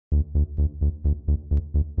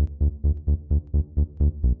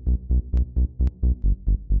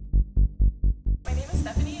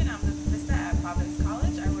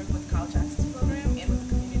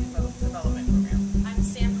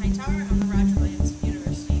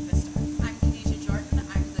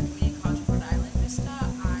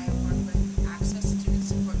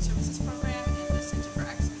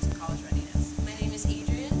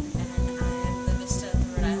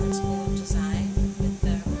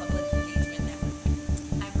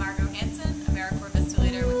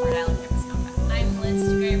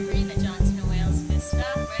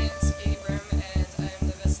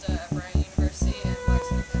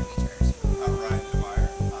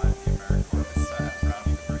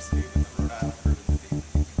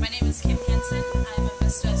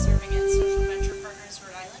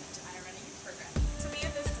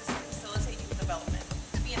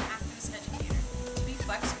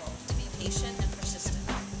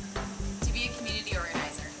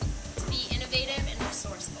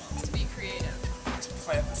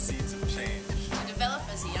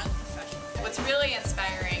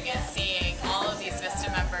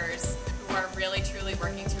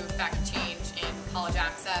affect change in college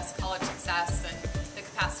access, college success, and the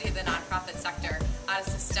capacity of the nonprofit sector at a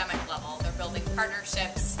systemic level. They're building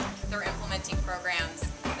partnerships, they're implementing programs,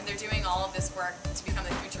 and they're doing all of this work to become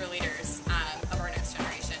the future leaders of our next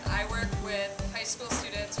generation. I work with high school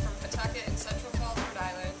students from Pawtucket and Central Falls, Rhode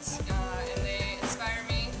Island, and they inspire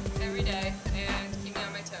me every day and keep me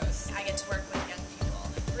on my toes. I get to work with young people,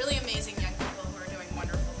 really amazing young people who are doing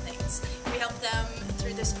wonderful things. We help them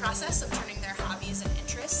through this process of turning their hobbies and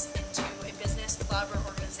interests into a business, club, or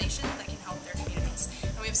organization that can help their communities.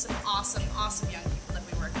 And we have some awesome young people that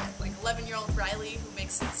we work with, like 11-year-old Riley, who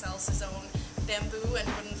makes and sells his own bamboo and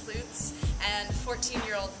wooden flutes, and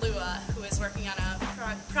 14-year-old Lua, who is working on a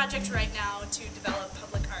project right now to develop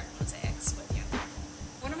public art mosaics with young people.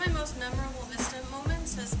 One of my most memorable VISTA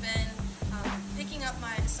moments has been picking up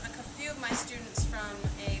a few of my students from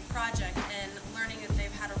a project and learning that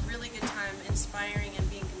they've had a really good time inspiring and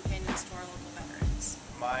being companions to our local veterans.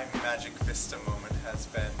 My magic VISTA moment has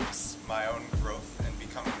been just my own growth and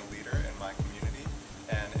becoming a leader in my community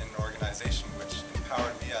and in an organization which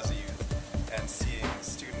empowered me as a youth, and seeing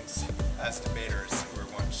students as debaters who were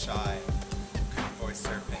once shy and couldn't voice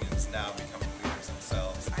their opinions now becoming leaders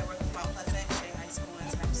themselves. I work with Mount Pleasant, Shea High School, and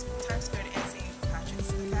Times Square and St. Patrick's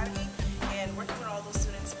Academy, and working with all those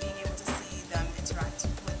students, being able to see them interact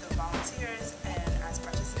with the volunteers and as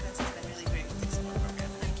participants has been really great with the Explore program.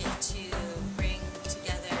 I get to bring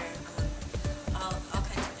together all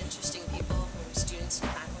kinds of interesting people, from students and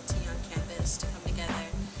faculty on campus, to come together,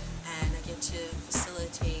 and I get to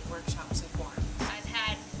facilitate workshops and forums. I've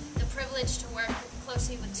had the privilege to work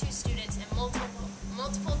closely with 2 students in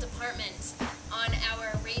multiple departments on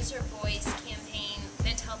our Raise Your Voice campaign,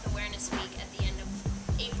 Mental Health Awareness Week at the end of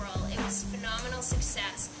April. It was phenomenal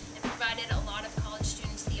success and provided a lot of college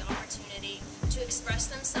students the opportunity to express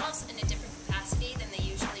themselves in a different capacity than they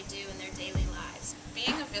usually do in their daily lives.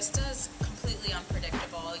 Being a VISTA is completely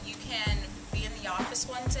unpredictable. You can be in the office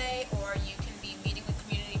one day, or you can be meeting with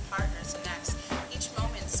community partners the next. Each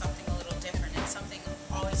moment is something a little different and something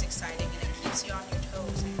always exciting, and it keeps you on your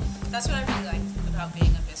toes. That's what I really like about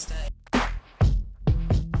being a VISTA.